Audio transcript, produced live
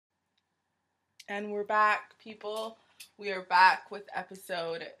And we're back, people. We are back with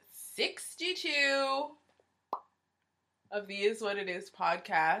episode 62 of the Is What It Is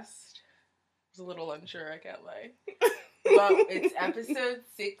podcast. I was a little unsure, I can't lie. But it's episode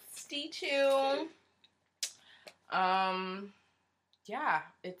 62. Yeah,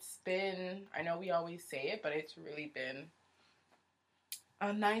 it's been, I know we always say it, but it's really been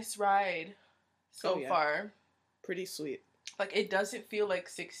a nice ride so far. Pretty sweet. Like, it doesn't feel like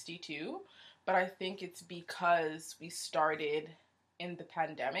 62, but I think it's because we started in the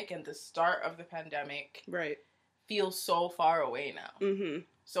pandemic, and the start of the pandemic feels so far away now. Mm-hmm.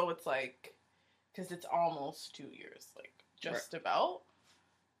 So it's like, because it's almost 2 years, like, just about.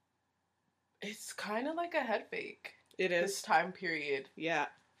 It's kind of like a head fake. It is. This time period. Yeah.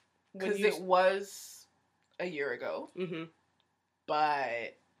 Because it was a year ago. Mm-hmm.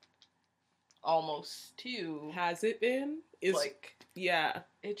 But almost 2. Has it been? Yeah.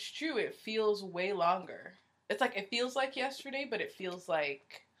 It's true. It feels way longer. It's like, it feels like yesterday, but it feels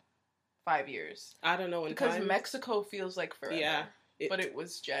like 5 years. I don't know. Because Mexico feels like forever. Yeah. But it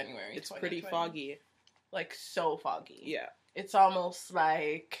was January. It's pretty foggy. Like, so foggy. Yeah. It's almost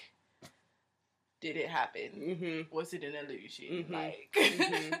like, did it happen? Mm-hmm. Was it an illusion? Mm-hmm. Like,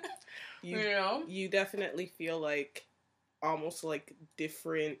 mm-hmm. you know? You definitely feel like almost like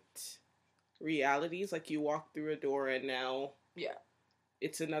different realities. Like, you walk through a door and now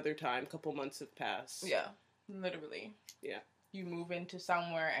it's another time. Couple months have passed. Yeah, literally. Yeah. You move into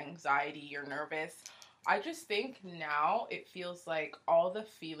somewhere, anxiety, you're nervous. I just think now it feels like all the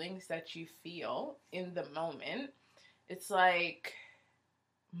feelings that you feel in the moment, it's like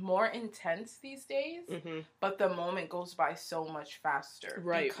more intense these days, but the moment goes by so much faster.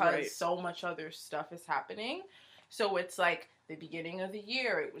 Because so much other stuff is happening. So it's like the beginning of the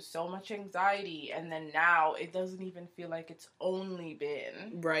year, it was so much anxiety, and then now it doesn't even feel like it's only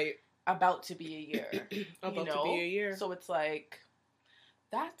been about to be a year. To be a year. So it's like,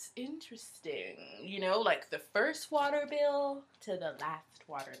 that's interesting. You know, like the first water bill to the last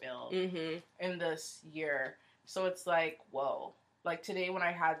water bill in this year. So it's like, whoa. Like today when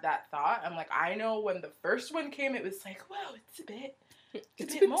I had that thought, I'm like, I know when the first one came, it was like, whoa, it's a bit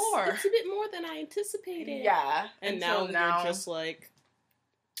more. It's a bit more than I anticipated. Yeah. And now you're just like,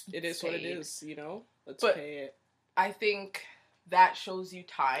 it is what it is, you know? Let's pay it. I think that shows you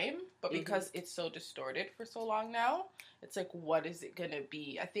time, but because it's so distorted for so long now, it's like, what is it gonna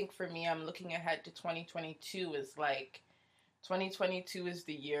be? I think for me, I'm looking ahead to 2022 is like, 2022 is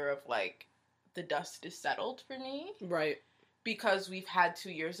the year of like, the dust is settled for me. Right. Because we've had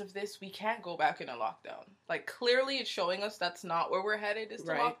 2 years of this, we can't go back in a lockdown. Like, clearly it's showing us that's not where we're headed is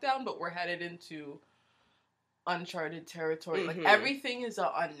to lockdown, but we're headed into uncharted territory. Like, everything is an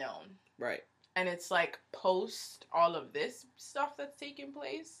unknown. Right. And it's like, post all of this stuff that's taking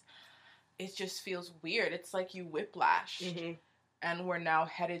place, it just feels weird. It's like you whiplashed. And we're now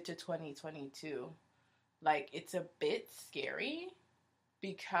headed to 2022. Like, it's a bit scary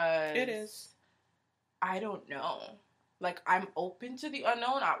because... It is. I don't know. Like, I'm open to the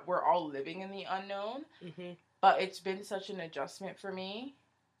unknown. We're all living in the unknown. But it's been such an adjustment for me.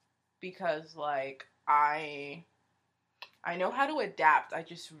 Because, like, I know how to adapt. I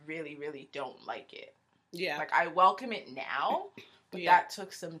just really, really don't like it. Yeah. Like, I welcome it now. But that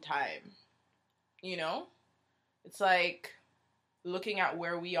took some time. You know? It's like, looking at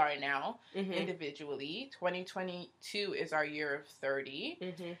where we are now, individually, 2022 is our year of 30.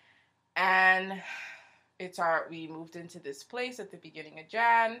 And... we moved into this place at the beginning of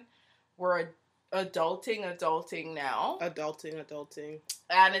Jan. We're adulting now. Adulting.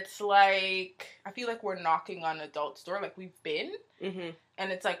 And it's like, I feel like we're knocking on adult's door, like we've been.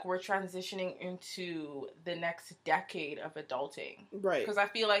 And it's like we're transitioning into the next decade of adulting. Right. Because I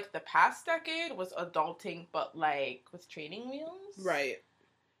feel like the past decade was adulting, but like with training wheels. Right.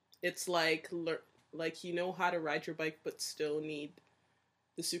 It's like you know how to ride your bike, but still need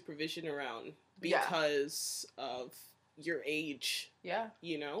the supervision around. Because of your age. Yeah.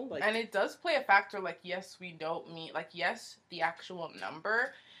 You know? Like, and it does play a factor, like, yes, we don't meet, like, yes, the actual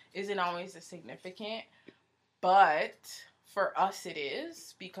number isn't always as significant, but for us it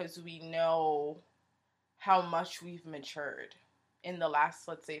is, because we know how much we've matured in the last,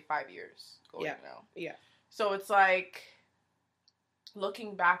 let's say, 5 years going now. Yeah. So it's like,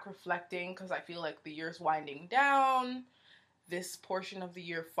 looking back, reflecting, because I feel like the year's winding down, this portion of the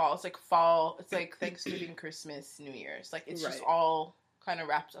year it's like Thanksgiving, Christmas, New Year's. Like, it's just all kind of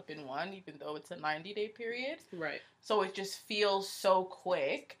wrapped up in one, even though it's a 90-day period. Right. So it just feels so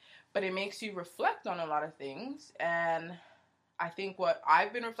quick, but it makes you reflect on a lot of things. And I think what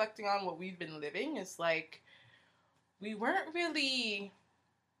I've been reflecting on, what we've been living, is like, we weren't really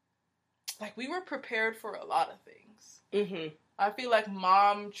like, we were prepared for a lot of things. Mm-hmm. I feel like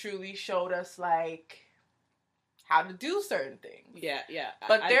mom truly showed us, like, how to do certain things. Yeah, yeah.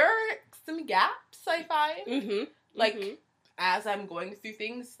 But there are some gaps, I find. Mm-hmm. Like, mm-hmm. as I'm going through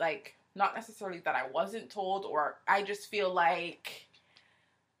things, like, not necessarily that I wasn't told, or I just feel like,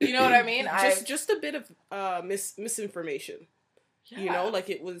 you know what I mean? Just a bit of misinformation. Yeah. You know, like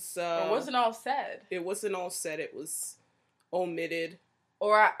it was... it wasn't all said. It wasn't all said. It was omitted.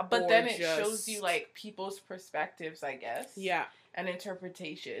 But then it shows you, like, people's perspectives, I guess. Yeah. And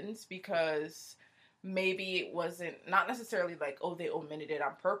interpretations, because maybe it wasn't, not necessarily like, oh, they omitted it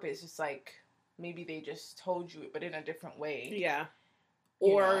on purpose. It's like, maybe they just told you it, but in a different way. Yeah.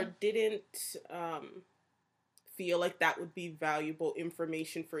 Or didn't feel like that would be valuable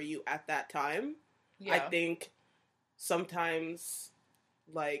information for you at that time. Yeah. I think sometimes,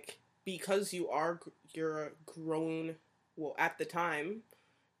 like, because you're grown, well, at the time,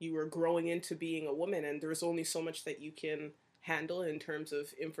 you were growing into being a woman, and there's only so much that you can handle in terms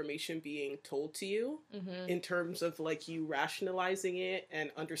of information being told to you, in terms of, like, you rationalizing it and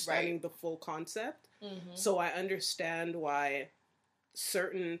understanding the full concept. So I understand why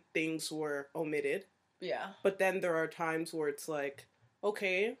certain things were omitted. Yeah. But then there are times where it's like,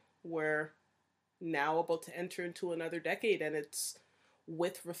 okay, we're now about to enter into another decade, and it's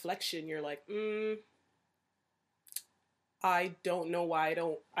with reflection, you're like, I don't know why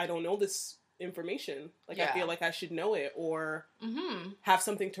I don't know this information. Like, I feel like I should know it, or have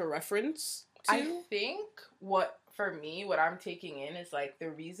something to reference to. I think what I'm taking in is, like, the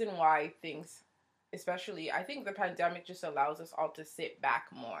reason why things, especially, I think the pandemic just allows us all to sit back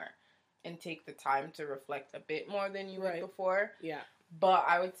more and take the time to reflect a bit more than you would before. Yeah. But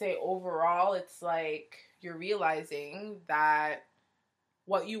I would say overall, it's like you're realizing that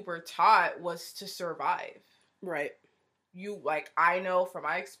what you were taught was to survive. Right. I know from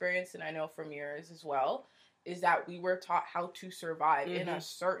my experience, and I know from yours as well, is that we were taught how to survive in a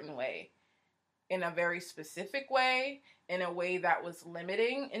certain way, in a very specific way, in a way that was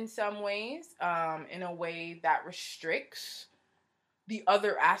limiting in some ways, in a way that restricts the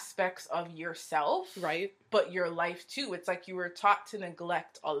other aspects of yourself, right? But your life too. It's like you were taught to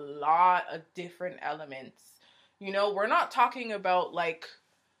neglect a lot of different elements. You know, we're not talking about, like,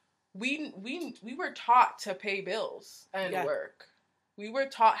 we were taught to pay bills and work. We were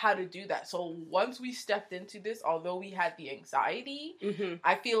taught how to do that. So once we stepped into this, although we had the anxiety,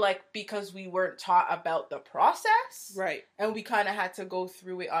 I feel like because we weren't taught about the process, right, and we kind of had to go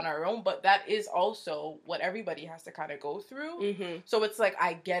through it on our own, but that is also what everybody has to kind of go through. So it's like,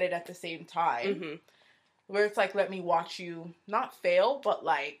 I get it at the same time. Where it's like, let me watch you not fail, but,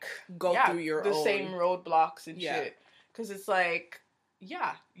 like, go through your the own same roadblocks and shit. Because it's like,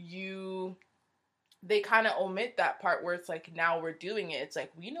 they kind of omit that part where it's like, now we're doing it. It's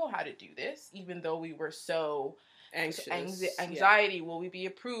like, we know how to do this, even though we were so anxious. Anxiety. Yeah. Will we be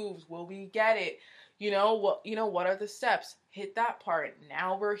approved? Will we get it? What are the steps? Hit that part.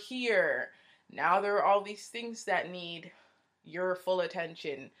 Now we're here. Now there are all these things that need your full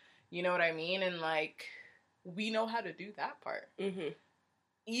attention. You know what I mean? And, like, we know how to do that part.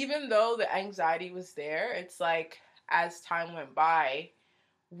 Even though the anxiety was there, it's like, as time went by,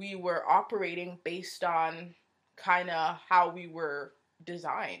 we were operating based on kind of how we were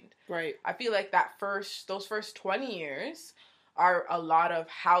designed. Right. I feel like those first 20 years are a lot of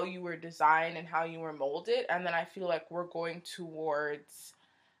how you were designed and how you were molded. And then I feel like we're going towards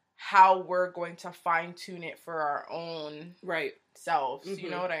how we're going to fine tune it for our own selves. You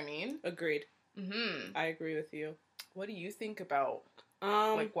know what I mean? Agreed. I agree with you. What do you think about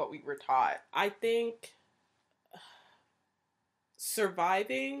like what we were taught? I think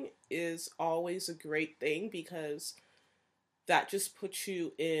surviving is always a great thing, because that just puts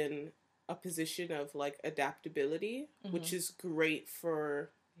you in a position of, like, adaptability, which is great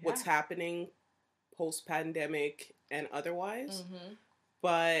for what's happening post-pandemic and otherwise.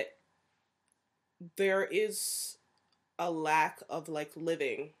 But there is a lack of, like,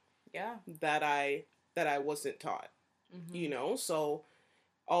 living that I wasn't taught, you know? So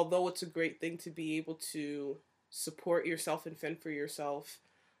although it's a great thing to be able to support yourself and fend for yourself,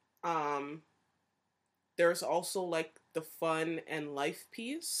 there's also, like, the fun and life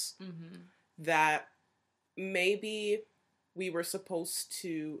piece that maybe we were supposed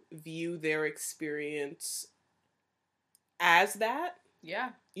to view their experience as that. Yeah.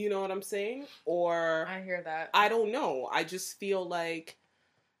 You know what I'm saying? Or I hear that. I don't know. I just feel like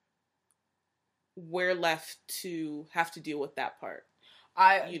we're left to have to deal with that part.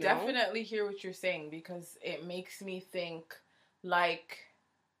 I definitely hear what you're saying, because it makes me think, like,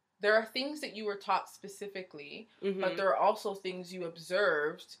 there are things that you were taught specifically, but there are also things you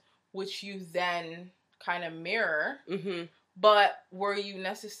observed which you then kind of mirror. Mm-hmm. But were you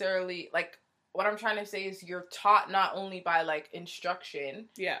necessarily, like, what I'm trying to say is you're taught not only by, like, instruction,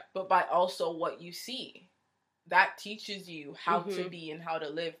 yeah, but by also what you see. That teaches you how mm-hmm. to be and how to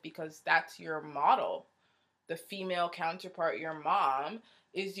live, because that's your model. The female counterpart, your mom,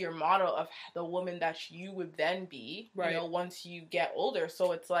 is your model of the woman that you would then be, right. you know, once you get older.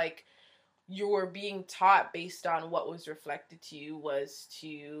 So it's like you were being taught based on what was reflected to you was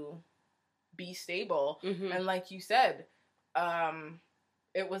to be stable. Mm-hmm. And like you said,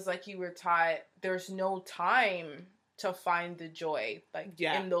 it was like you were taught there's no time to find the joy, like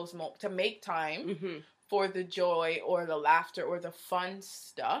in those moments, to make time mm-hmm. for the joy or the laughter or the fun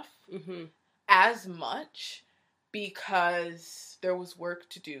stuff mm-hmm. as much, because there was work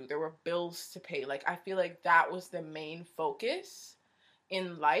to do, there were bills to pay. Like, I feel like that was the main focus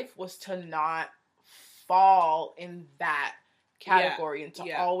in life, was to not fall in that category and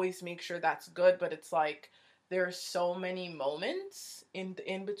to always make sure that's good. But it's like there's so many moments in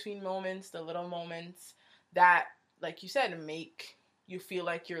between moments, the little moments that, like you said, make you feel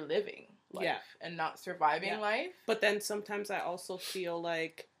like you're living life and not surviving life. But then sometimes I also feel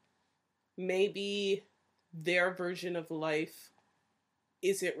like maybe their version of life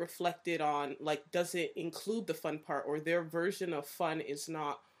isn't reflected on, like, doesn't include the fun part, or their version of fun is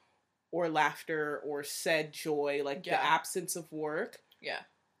not, or laughter, or said joy, like the absence of work. Yeah.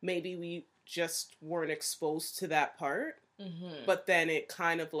 Maybe we just weren't exposed to that part. Mm-hmm. But then it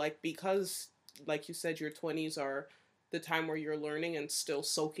kind of, like, because, like you said, your 20s are the time where you're learning and still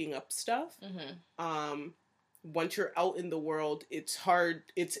soaking up stuff. Mm-hmm. Once you're out in the world, it's hard.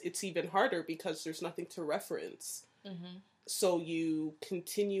 It's even harder because there's nothing to reference. Mm-hmm. So you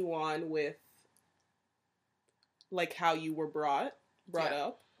continue on with, like, how you were brought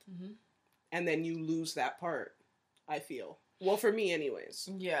up. Mm-hmm. And then you lose that part, I feel. Well, for me anyways.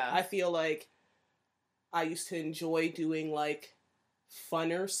 Yeah. I feel like I used to enjoy doing, like,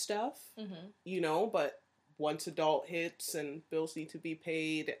 funner stuff, you know, but once adult hits and bills need to be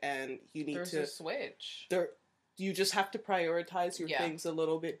paid and you need There's a switch. You just have to prioritize your things a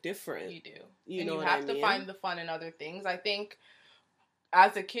little bit different. You do. You and know you what have I to mean? find the fun in other things. I think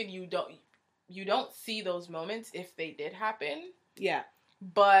as a kid you don't see those moments if they did happen. Yeah.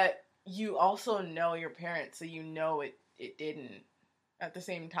 But you also know your parents, so you know it didn't at the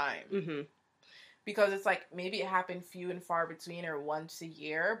same time. Mm-hmm. Because it's like maybe it happened few and far between or once a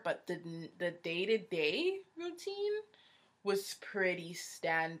year, but the day-to-day routine was pretty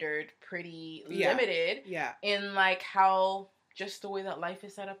standard, pretty limited in, like, how just the way that life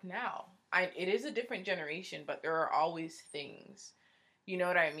is set up now. It is a different generation, but there are always things. You know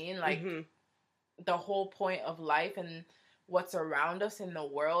what I mean? Like, the whole point of life and what's around us in the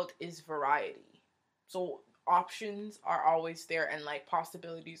world is variety. So options are always there, and, like,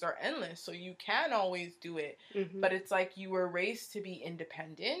 possibilities are endless, so you can always do it. But it's like you were raised to be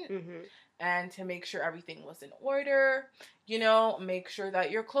independent and to make sure everything was in order, you know, make sure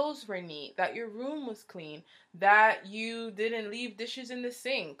that your clothes were neat, that your room was clean, that you didn't leave dishes in the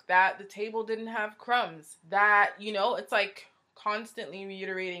sink, that the table didn't have crumbs, that, you know, it's like constantly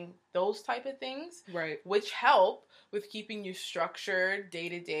reiterating those type of things, right, which help with keeping you structured day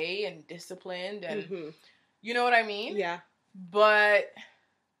to day and disciplined and you know what I mean? Yeah. But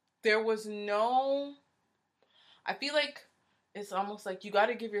there was no, I feel like it's almost like you got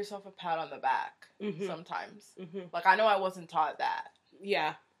to give yourself a pat on the back sometimes. Like, I know I wasn't taught that.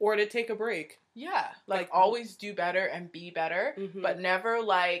 Yeah. Or to take a break. Yeah. Like always do better and be better, but never,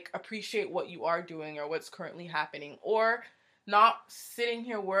 like, appreciate what you are doing or what's currently happening, or not sitting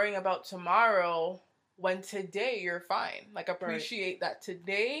here worrying about tomorrow when today you're fine. Like, appreciate that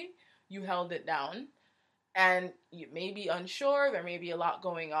today you held it down. And you may be unsure, there may be a lot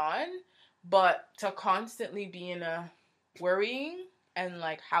going on, but to constantly be in a worrying and,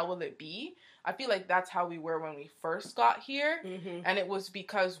 like, how will it be? I feel like that's how we were when we first got here. And it was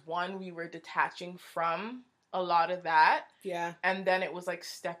because, one, we were detaching from a lot of that. Yeah. And then it was, like,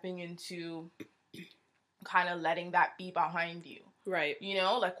 stepping into kind of letting that be behind you. Right. You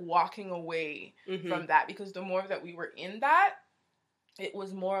know, like, walking away from that. Because the more that we were in that, it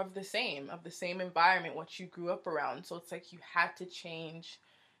was more of the same environment, what you grew up around. So it's like you had to change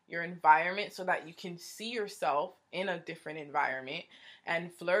your environment so that you can see yourself in a different environment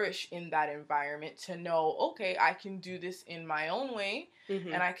and flourish in that environment to know, okay, I can do this in my own way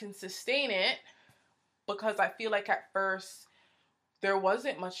and I can sustain it. Because I feel like at first there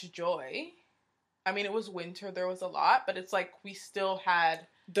wasn't much joy. I mean, it was winter, there was a lot, but it's like we still had...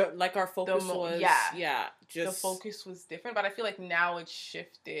 our focus was... Yeah. The focus was different, but I feel like now it's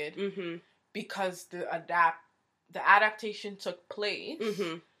shifted because the adaptation took place.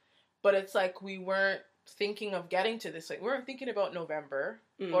 But it's like we weren't thinking of getting to this. Like, we weren't thinking about November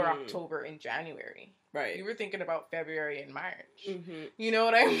or October and January. Right. We were thinking about February and March. Mm-hmm. You know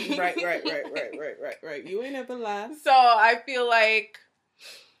what I mean? Right. You ain't ever lied. So I feel like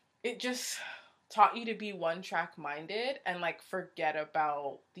it just taught you to be one-track minded and, like, forget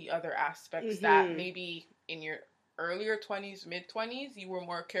about the other aspects that maybe in your earlier 20s, mid-20s, you were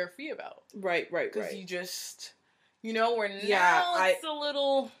more carefree about. Right. Because you just, you know, where now it's a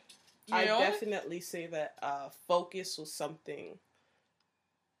little, I definitely say that focus was something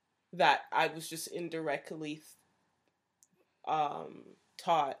that I was just indirectly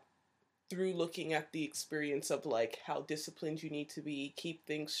taught through looking at the experience of, like, how disciplined you need to be, keep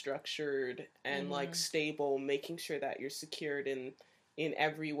things structured and like stable, making sure that you're secured in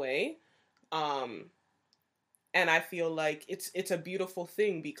every way. And I feel like it's a beautiful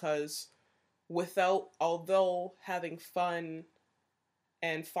thing because although having fun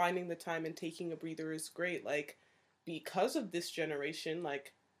and finding the time and taking a breather is great, like, because of this generation,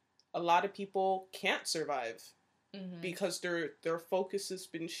 like, a lot of people can't survive because their focus has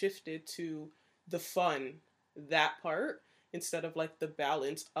been shifted to the fun, that part, instead of, like, the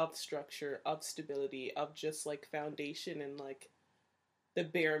balance of structure, of stability, of just, like, foundation and, like, the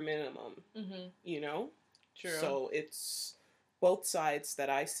bare minimum, you know? True. So it's both sides that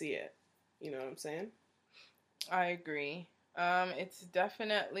I see it. You know what I'm saying? I agree. It's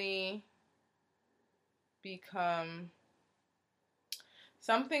definitely become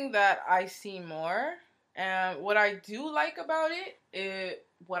something that I see more. And what I do like about it,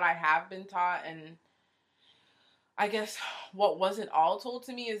 what I have been taught, and I guess what wasn't all told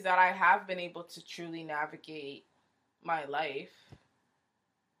to me, is that I have been able to truly navigate my life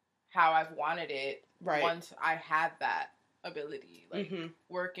how I've wanted it once I had that ability. Like,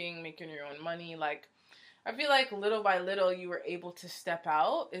 working, making your own money, like, I feel like little by little you were able to step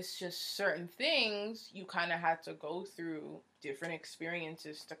out. It's just certain things you kind of had to go through different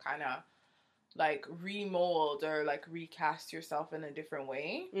experiences to kind of, like, remold or, like, recast yourself in a different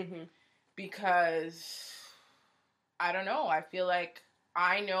way. Because, I don't know, I feel like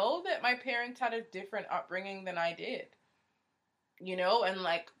I know that my parents had a different upbringing than I did. You know, and,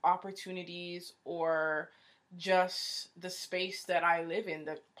 like, opportunities or just the space that I live in,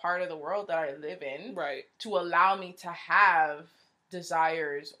 the part of the world that I live in, to allow me to have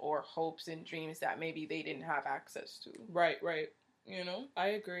desires or hopes and dreams that maybe they didn't have access to. Right. You know? I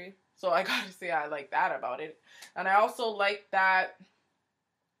agree. So I gotta say I like that about it. And I also like that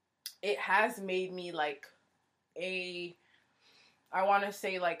it has made me, like, I want to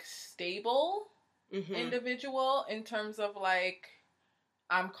say, like, stable individual in terms of, like,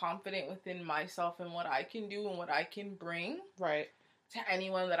 I'm confident within myself and what I can do and what I can bring to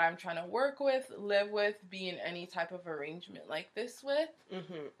anyone that I'm trying to work with, live with, be in any type of arrangement like this with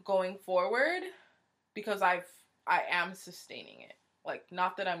going forward, because I am sustaining it. Like,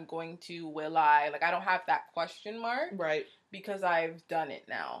 not that I'm going to, will I, like, I don't have that question mark, because I've done it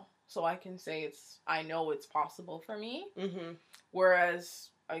now, so I can say I know it's possible for me. Whereas,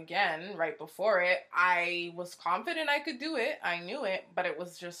 again, right before it, I was confident I could do it. I knew it, but it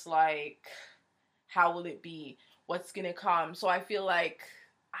was just like, how will it be? What's gonna come? So I feel like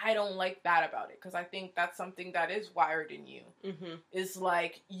I don't like that about it, because I think that's something that is wired in you. It's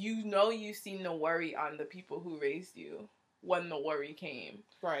like, you know, you've seen the worry on the people who raised you when the worry came.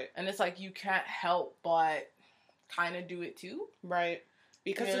 And it's like, you can't help but kind of do it too.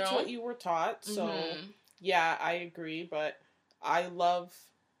 Because it's what you were taught. So, yeah, I agree, but I love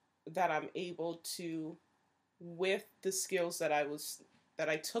that I'm able to, with the skills that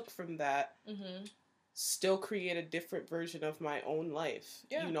I took from that, still create a different version of my own life.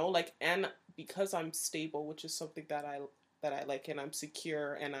 You know, like, and because I'm stable, which is something that I like, and I'm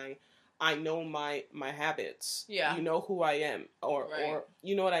secure, and I know my habits. You know who I am, or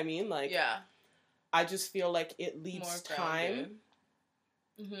you know what I mean? Like, I just feel like it leaves time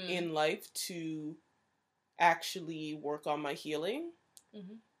in life to actually work on my healing.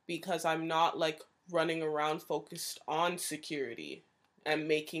 Because I'm not, like, running around focused on security and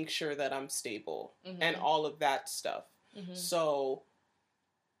making sure that I'm stable and all of that stuff. So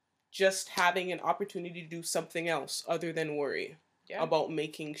just having an opportunity to do something else other than worry about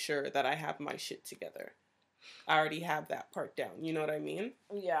making sure that I have my shit together. I already have that part down. You know what I mean?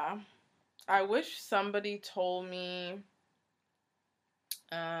 Yeah. I wish somebody told me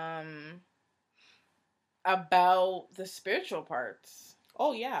about the spiritual parts.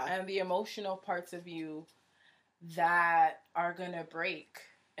 Oh, yeah. And the emotional parts of you that are gonna break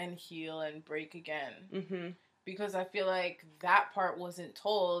and heal and break again. Because I feel like that part wasn't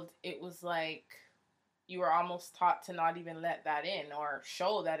told. It was like, you are almost taught to not even let that in or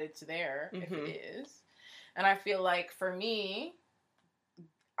show that it's there if it is. And I feel like for me,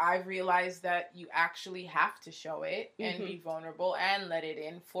 I realized that you actually have to show it and be vulnerable and let it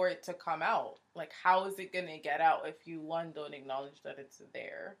in for it to come out. Like, how is it going to get out if you, one, don't acknowledge that it's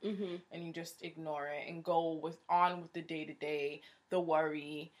there and you just ignore it and go on with the day-to-day, the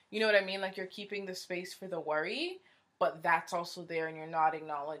worry. You know what I mean? Like, you're keeping the space for the worry, but that's also there and you're not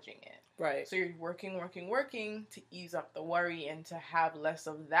acknowledging it. Right. So you're working to ease up the worry and to have less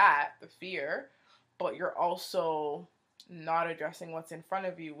of that, the fear, but you're also not addressing what's in front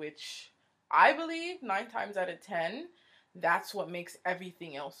of you, which I believe 9 times out of 10, that's what makes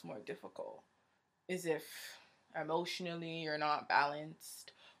everything else more difficult, is if emotionally you're not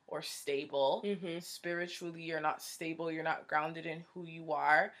balanced or stable, spiritually you're not stable, you're not grounded in who you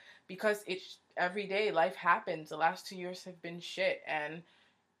are, because it's every day life happens. The last 2 years have been shit, and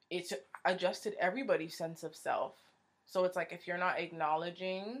it's adjusted everybody's sense of self. So it's like, if you're not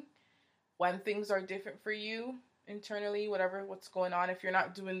acknowledging when things are different for you internally, what's going on, if you're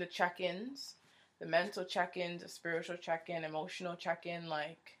not doing the check-ins, the mental check-ins, the spiritual check-in, emotional check-in,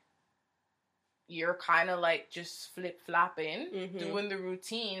 like, you're kind of like just flip-flopping, doing the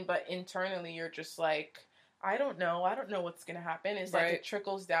routine, but internally you're just like, I don't know what's gonna happen. It's like it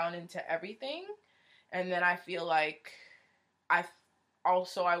trickles down into everything. And then I feel like I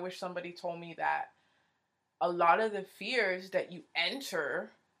wish somebody told me that a lot of the fears that you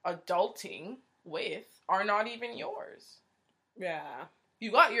enter adulting with are not even yours. Yeah.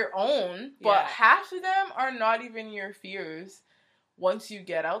 You got your own, but half of them are not even your fears once you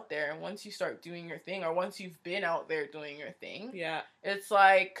get out there and once you start doing your thing, or once you've been out there doing your thing. Yeah. It's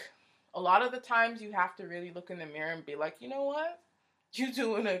like, a lot of the times you have to really look in the mirror and be like, you know what? You're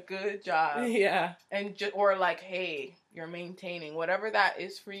doing a good job. Yeah. And or like, hey, you're maintaining whatever that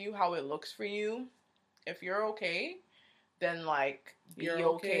is for you, how it looks for you. If you're okay, then like, be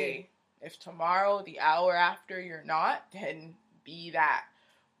okay. If tomorrow, the hour after, you're not, then be that.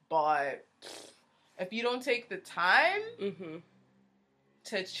 But if you don't take the time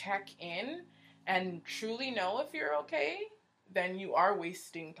to check in and truly know if you're okay, then you are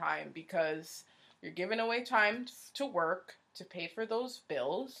wasting time, because you're giving away time to work, to pay for those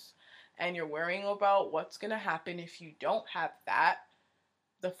bills, and you're worrying about what's going to happen if you don't have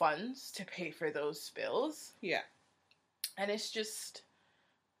the funds to pay for those bills. Yeah. And it's just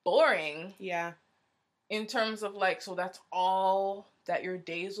boring. Yeah. In terms of like, so that's all that your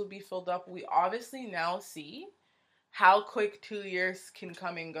days will be filled up. We obviously now see how quick 2 years can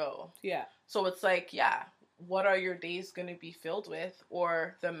come and go. Yeah. So it's like, yeah, what are your days going to be filled with,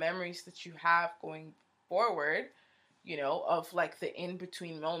 or the memories that you have going forward, you know, of like the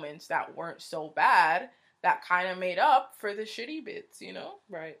in-between moments that weren't so bad, that kind of made up for the shitty bits, you know?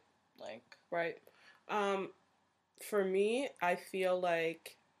 Right. Like. Right. For me, I feel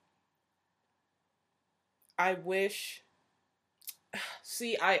like I wish,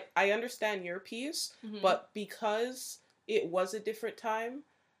 see, I understand your piece, but because it was a different time,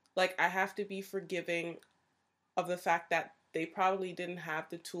 like, I have to be forgiving of the fact that they probably didn't have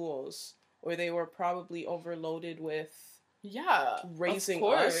the tools, or they were probably overloaded with raising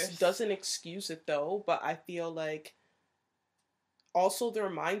us. Doesn't excuse it though, but I feel like also their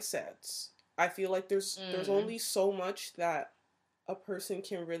mindsets. I feel like there's only so much that a person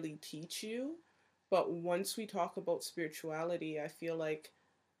can really teach you. But once we talk about spirituality, I feel like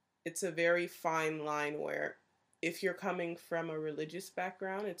it's a very fine line where if you're coming from a religious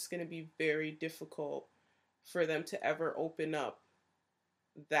background, it's going to be very difficult for them to ever open up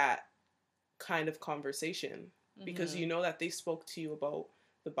that kind of conversation. Because you know that they spoke to you about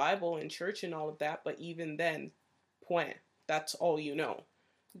the Bible and church and all of that, but even then, point. That's all you know.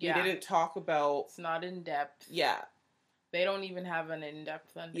 Yeah. They didn't talk about... It's not in depth. Yeah. They don't even have an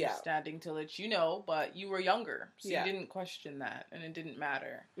in-depth understanding to let you know, but you were younger, so you didn't question that, and it didn't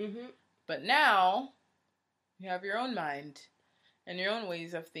matter. But now, you have your own mind, and your own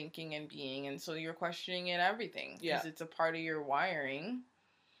ways of thinking and being, and so you're questioning it everything, because it's a part of your wiring.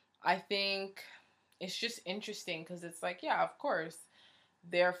 I think it's just interesting, because it's like, yeah, of course,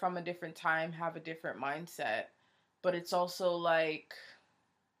 they're from a different time, have a different mindset, but it's also like,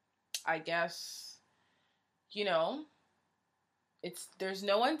 I guess, you know, there's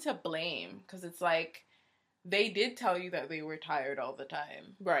no one to blame, because it's like, they did tell you that they were tired all the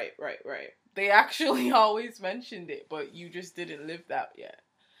time. Right. They actually always mentioned it, but you just didn't live that yet.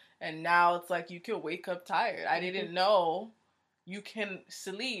 And now it's like, you can wake up tired. I didn't know you can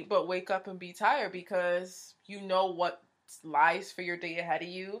sleep, but wake up and be tired, because you know what lies for your day ahead of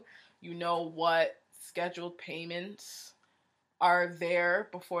you. You know what scheduled payments are there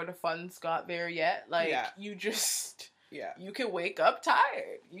before the funds got there yet. Like, you just, you can wake up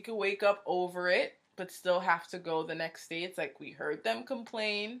tired. You can wake up over it, but still have to go the next day. It's like, we heard them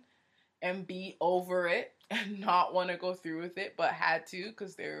complain and be over it and not want to go through with it, but had to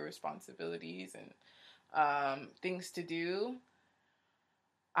because there were responsibilities and things to do.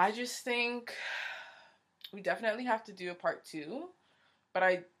 I just think we definitely have to do a part 2, but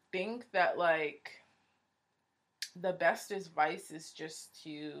I think that, like, the best advice is just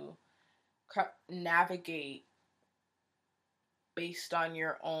to navigate based on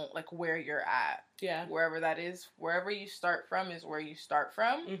your own, like, where you're at. Yeah. Wherever that is, wherever you start from is where you start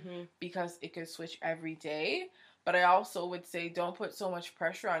from, because it could switch every day. But I also would say don't put so much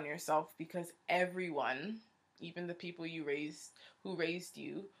pressure on yourself, because everyone, even the people who raised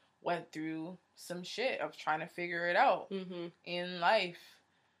you, went through some shit of trying to figure it out in life.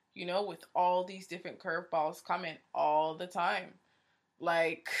 You know, with all these different curveballs coming all the time.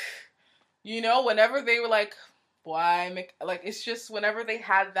 Like, you know, whenever they were like, why, like, it's just whenever they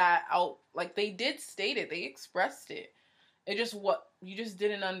had that out, like, they did state it, they expressed it. It just, you just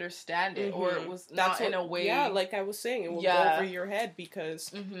didn't understand it, or it was not in a way. Yeah, like I was saying, it will go over your head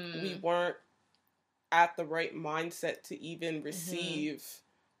because we weren't at the right mindset to even receive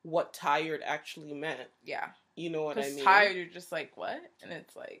what tired actually meant. Yeah. You know what I mean? Tired, you're just like, what? And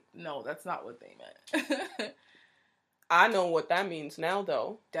it's like, no, that's not what they meant. I know what that means now,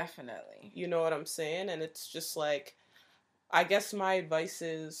 though. Definitely. You know what I'm saying? And it's just like, I guess my advice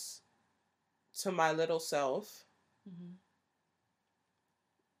is to my little self,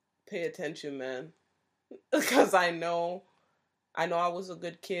 pay attention, man. Because I know I was a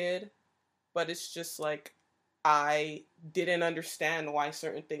good kid, but it's just like, I didn't understand why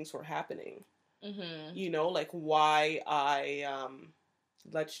certain things were happening. You know, like why I,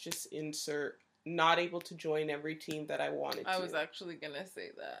 let's just insert, not able to join every team that I wanted to. I was actually going to say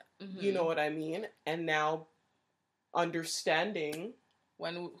that. You know what I mean? And now understanding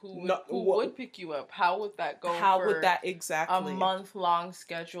who would pick you up? How would that go? How would that exactly? A month-long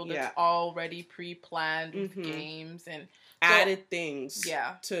schedule that's already pre-planned with games and added things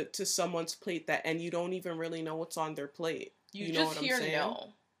to someone's plate and you don't even really know what's on their plate. You know just hear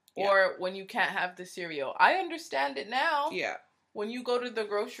no. Or when you can't have the cereal. I understand it now. Yeah. When you go to the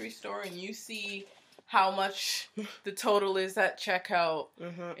grocery store and you see how much the total is at checkout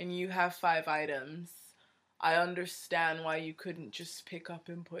and you have 5 items, I understand why you couldn't just pick up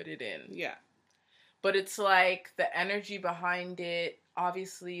and put it in. Yeah. But it's like the energy behind it,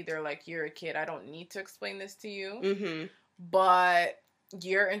 obviously they're like, you're a kid, I don't need to explain this to you. But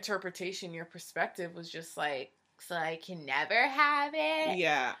your interpretation, your perspective was just like, so I can never have it.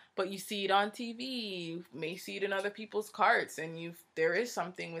 Yeah. But you see it on TV. You may see it in other people's carts. And there is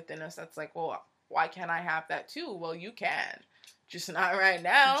something within us that's like, well, why can't I have that too? Well, you can. Just not right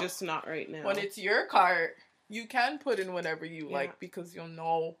now. Just not right now. When it's your cart, you can put in whatever you like because you'll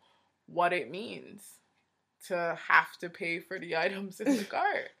know what it means to have to pay for the items in the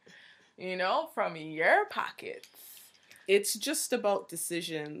cart. You know, from your pockets. It's just about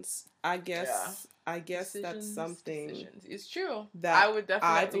decisions. I guess that's something. Decisions. It's true. That I would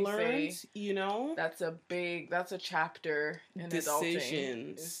definitely I've learned, say, you know, that's a chapter in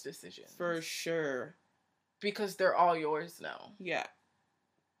adulting. Is decisions. For sure. Because they're all yours now. Yeah.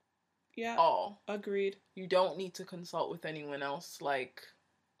 Yeah. All. Agreed. You don't need to consult with anyone else. Like,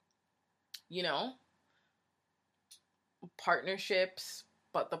 you know, partnerships,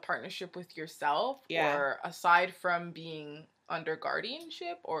 but the partnership with yourself, or aside from being under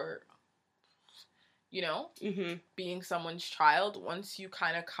guardianship or, you know, being someone's child, once you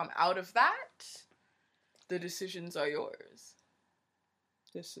kind of come out of that, the decisions are yours.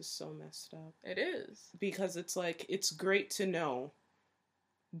 This is so messed up. It is. Because it's like, it's great to know,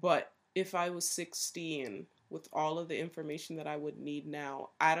 but if I was 16 with all of the information that I would need now,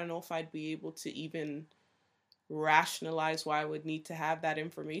 I don't know if I'd be able to even rationalize why I would need to have that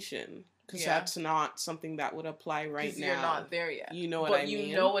information. Because that's not something that would apply right now. You're not there yet. You know what I mean? But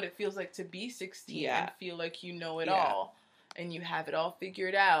you know what it feels like to be 16 and feel like you know it all. And you have it all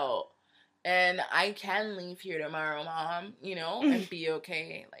figured out. And I can leave here tomorrow, Mom, you know, and be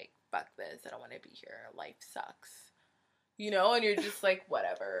okay. Like, fuck this. I don't want to be here. Life sucks. You know, and you're just like,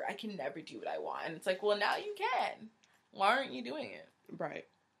 whatever. I can never do what I want. And it's like, well, now you can. Why aren't you doing it? Right.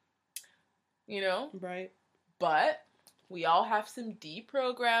 You know? Right. But we all have some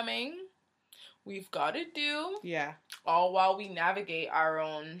deprogramming we've got to do. Yeah. All while we navigate our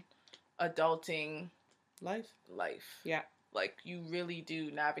own adulting life. Yeah. Like, you really do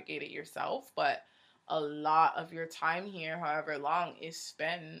navigate it yourself, but a lot of your time here, however long, is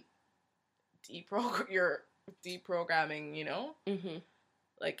spent with deprogramming, you know? Mm-hmm.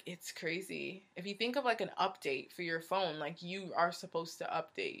 Like, it's crazy. If you think of, like, an update for your phone, like, you are supposed to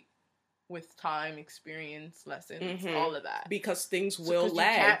update with time, experience, lessons, all of that. Because things will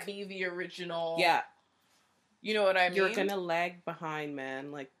lag. You can't be the original. Yeah. You know what I mean? You're gonna lag behind,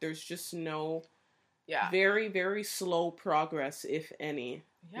 man. Like, there's just no yeah. very, very slow progress, if any,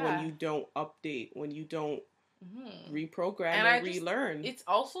 when you don't update, when you don't reprogram and relearn. It's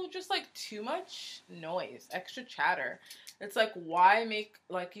also just, like, too much noise, extra chatter. It's like, why make,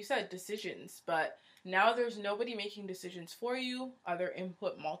 like you said, decisions? But now there's nobody making decisions for you, other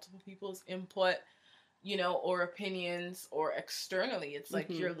input, multiple people's input, you know, or opinions, or externally. It's like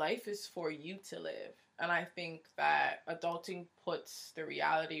your life is for you to live. And I think that adulting puts the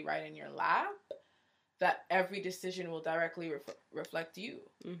reality right in your lap, that every decision will directly reflect you.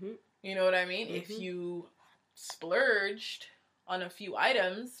 Mm-hmm. You know what I mean? Mm-hmm. If you splurged on a few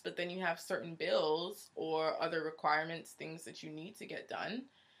items, but then you have certain bills or other requirements, things that you need to get done,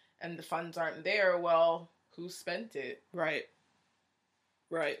 and the funds aren't there, well, who spent it? Right.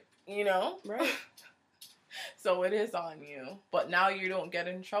 Right. You know? Right. So it is on you. But now you don't get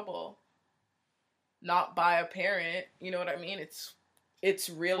in trouble. Not by a parent. You know what I mean? It's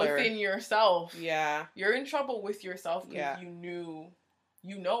realer. Within yourself. Yeah. You're in trouble with yourself because you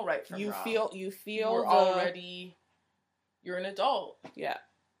know right from wrong. You feel you're an adult. Yeah.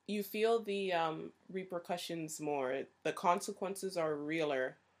 You feel the repercussions more. The consequences are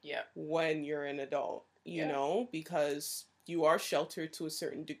realer. Yeah. When you're an adult, you know, because you are sheltered to a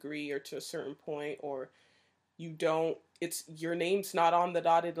certain degree or to a certain point, or your name's not on the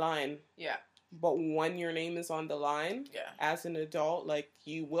dotted line. Yeah. But when your name is on the line, as an adult, like,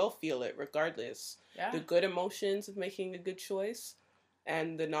 you will feel it regardless. Yeah. The good emotions of making a good choice,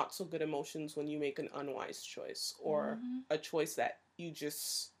 and the not so good emotions when you make an unwise choice, or a choice that you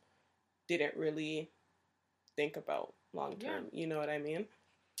just didn't really think about long term. Yeah. You know what I mean?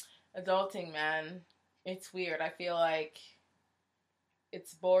 Adulting, man, it's weird. I feel like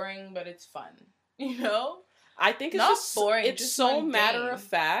it's boring, but it's fun. You know? I think it's not just boring. It's just so matter of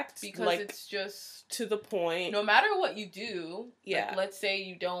fact, because like, it's just to the point. No matter what you do, like, let's say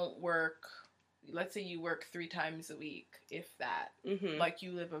you don't work. Let's say you work 3 times a week, if that. Mm-hmm. Like,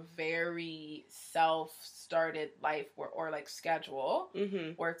 you live a very self-started life, or like schedule,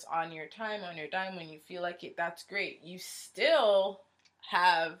 where it's on your time, on your dime, when you feel like it. That's great. You still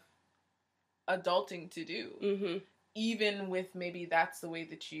have adulting to do, even with maybe that's the way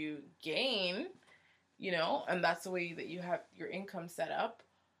that you gain. You know, and that's the way that you have your income set up,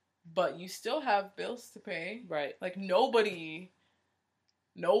 but you still have bills to pay. Right. Like, nobody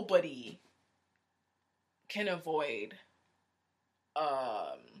can avoid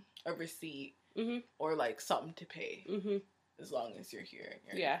a receipt or, like, something to pay as long as you're here.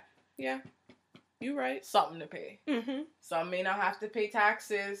 Yeah. You're right. Something to pay. Some may not have to pay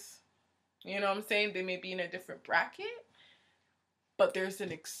taxes. You know what I'm saying? They may be in a different bracket, but there's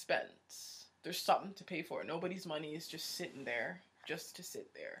an expense. There's something to pay for. Nobody's money is just sitting there just to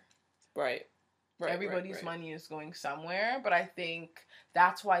sit there. Right. Everybody's money is going somewhere. But I think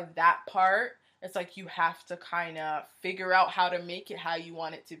that's why that part, it's like you have to kind of figure out how to make it how you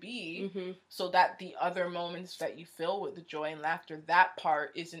want it to be, so that the other moments that you fill with the joy and laughter, that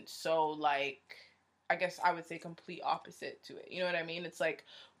part isn't so, like, I guess I would say complete opposite to it. You know what I mean? It's like,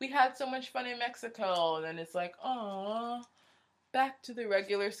 we had so much fun in Mexico, and then it's like, aww, back to the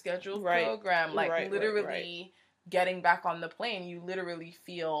regular scheduled program. Like, literally getting back on the plane, you literally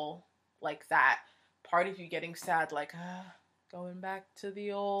feel like that part of you getting sad, like, going back to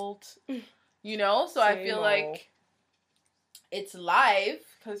the old, you know? So I feel like it's live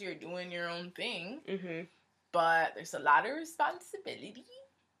because you're doing your own thing, but there's a lot of responsibility,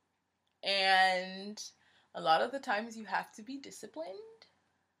 and a lot of the times you have to be disciplined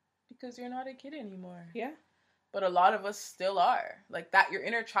because you're not a kid anymore. Yeah. But a lot of us still are. Like, that, your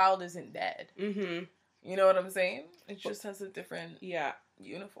inner child isn't dead. You know what I'm saying? It just has a different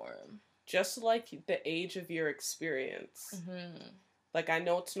uniform. Just like the age of your experience. Like, I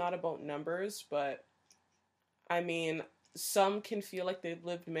know it's not about numbers, but, I mean, some can feel like they've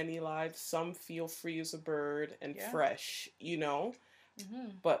lived many lives. Some feel free as a bird and fresh, you know?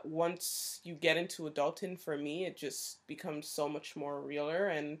 But once you get into adulting, for me, it just becomes so much more realer,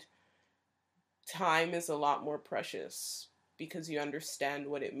 and time is a lot more precious because you understand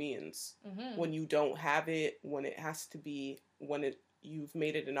what it means when you don't have it, when it has to be, you've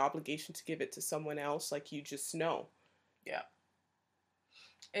made it an obligation to give it to someone else. Like, you just know. Yeah.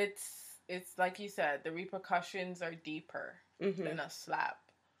 It's like you said, the repercussions are deeper than a slap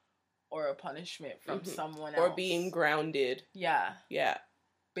or a punishment from someone else. Or being grounded. Yeah. Yeah.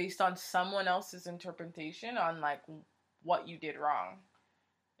 based on someone else's interpretation on like what you did wrong.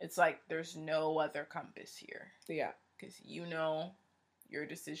 It's like there's no other compass here. Yeah. Because you know your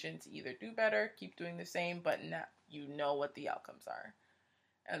decision to either do better, keep doing the same, but now you know what the outcomes are.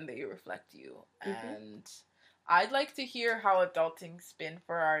 And they reflect you. Mm-hmm. And I'd like to hear how adulting's been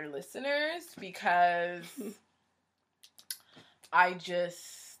for our listeners, because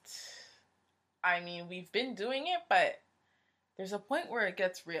we've been doing it, but there's a point where it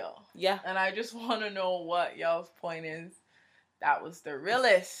gets real. Yeah. And I just want to know what y'all's point is. That was the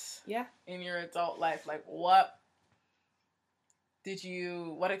realest. Yeah. In your adult life. Like, what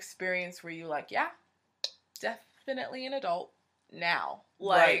experience were you like, yeah, definitely an adult now.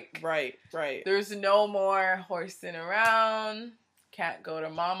 Like, right. There's no more horsing around. Can't go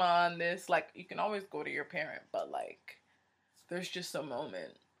to mama on this. Like, you can always go to your parent, but like, there's just a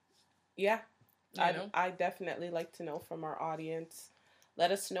moment. Yeah. I definitely like to know from our audience.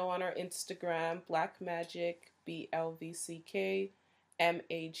 Let us know on our Instagram, Black Magic, BLVCK,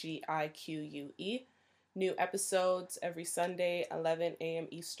 MAGIQUE. New episodes every Sunday, 11 a.m.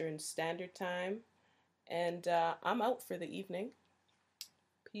 Eastern Standard Time. And I'm out for the evening.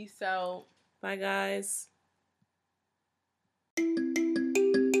 Peace out. Bye, guys.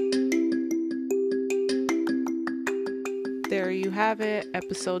 There you have it,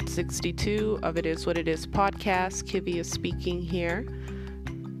 episode 62 of It Is What It Is podcast. Kivia speaking here,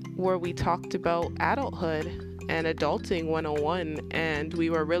 where we talked about adulthood and adulting 101, and we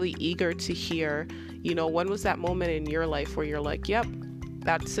were really eager to hear, when was that moment in your life where you're like, yep,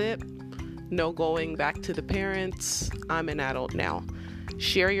 that's it, no going back to the parents, I'm an adult now.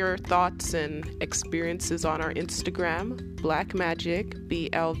 Share your thoughts and experiences on our Instagram, Black Magic,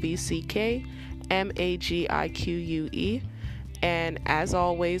 BLVCK, MAGIQUE. And as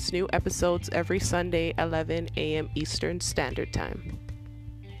always, new episodes every Sunday, 11 a.m. Eastern Standard Time.